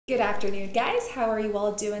Good afternoon, guys. How are you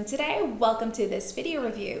all doing today? Welcome to this video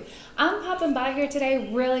review. I'm popping by here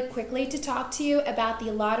today really quickly to talk to you about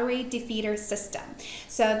the lottery defeater system.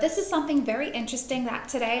 So this is something very interesting that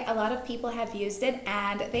today a lot of people have used it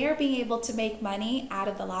and they are being able to make money out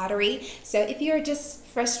of the lottery. So if you're just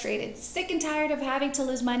frustrated, sick and tired of having to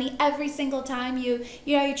lose money every single time you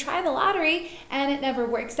try the lottery and it never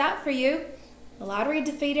works out for you, the lottery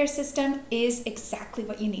defeater system is exactly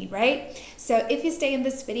what you need, right? So if you stay in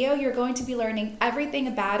this video, you're going to be learning everything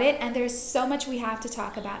about it, and there's so much we have to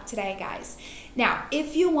talk about today, guys. Now,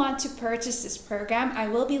 if you want to purchase this program, I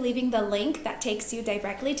will be leaving the link that takes you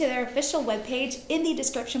directly to their official webpage in the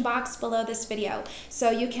description box below this video. So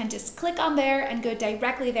you can just click on there and go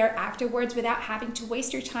directly there afterwards without having to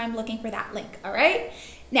waste your time looking for that link, all right?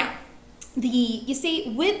 Now, you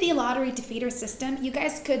see, with the lottery defeater system, you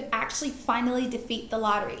guys could actually finally defeat the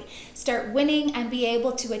lottery, start winning and be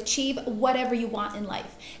able to achieve whatever you want in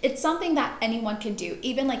life. It's something that anyone can do,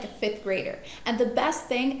 even like a fifth grader. And the best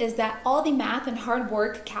thing is that all the math and hard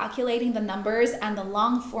work calculating the numbers and the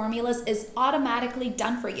long formulas is automatically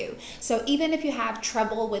done for you. So even if you have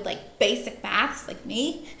trouble with like basic maths like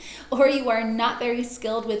me, or you are not very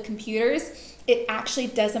skilled with computers, it actually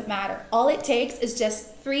doesn't matter. All it takes is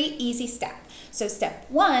just 3 easy steps. So step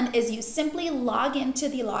 1 is you simply log into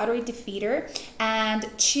the lottery defeater and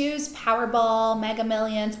choose Powerball, Mega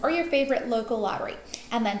Millions, or your favorite local lottery.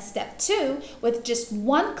 And then step 2, with just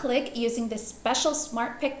one click using this special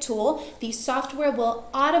smart pick tool, the software will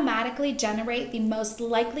automatically generate the most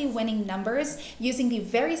likely winning numbers using the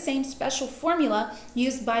very same special formula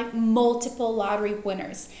used by multiple lottery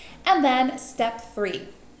winners. And then step 3.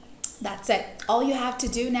 That's it. All you have to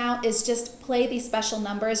do now is just play these special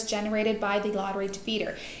numbers generated by the lottery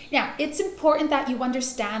defeater. Now, it's important that you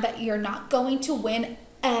understand that you're not going to win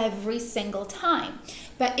every single time.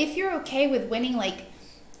 But if you're okay with winning like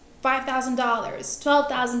 $5,000,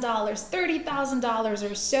 $12,000,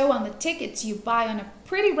 $30,000 or so on the tickets you buy on a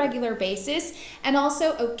pretty regular basis, and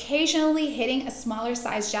also occasionally hitting a smaller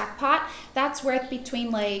size jackpot that's worth between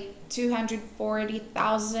like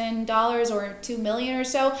 $240,000 or $2 million or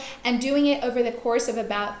so, and doing it over the course of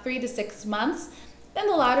about 3 to 6 months, then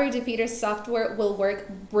the lottery defeater software will work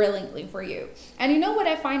brilliantly for you. And you know what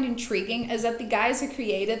I find intriguing is that the guys who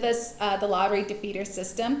created this, the lottery defeater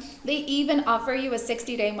system, they even offer you a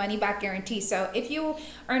 60-day money-back guarantee. So if you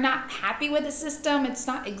are not happy with the system, it's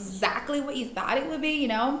not exactly what you thought it would be,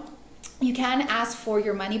 you can ask for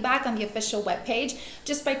your money back on the official webpage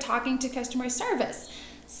just by talking to customer service.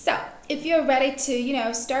 So if you're ready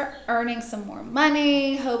to, start earning some more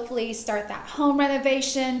money, hopefully start that home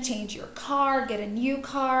renovation, change your car, get a new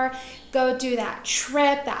car, go do that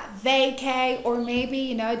trip, that vacay, or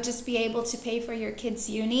maybe, just be able to pay for your kids'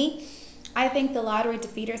 uni, I think the lottery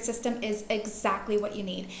defeater system is exactly what you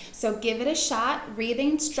need. So give it a shot, read the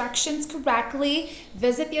instructions correctly,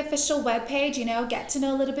 visit the official webpage, get to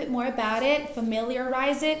know a little bit more about it,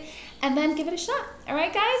 familiarize it, and then give it a shot. All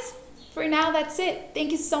right, guys? For now, that's it.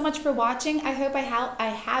 Thank you so much for watching. I hope I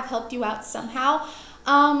have helped you out somehow.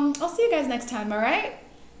 I'll see you guys next time, all right?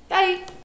 Bye.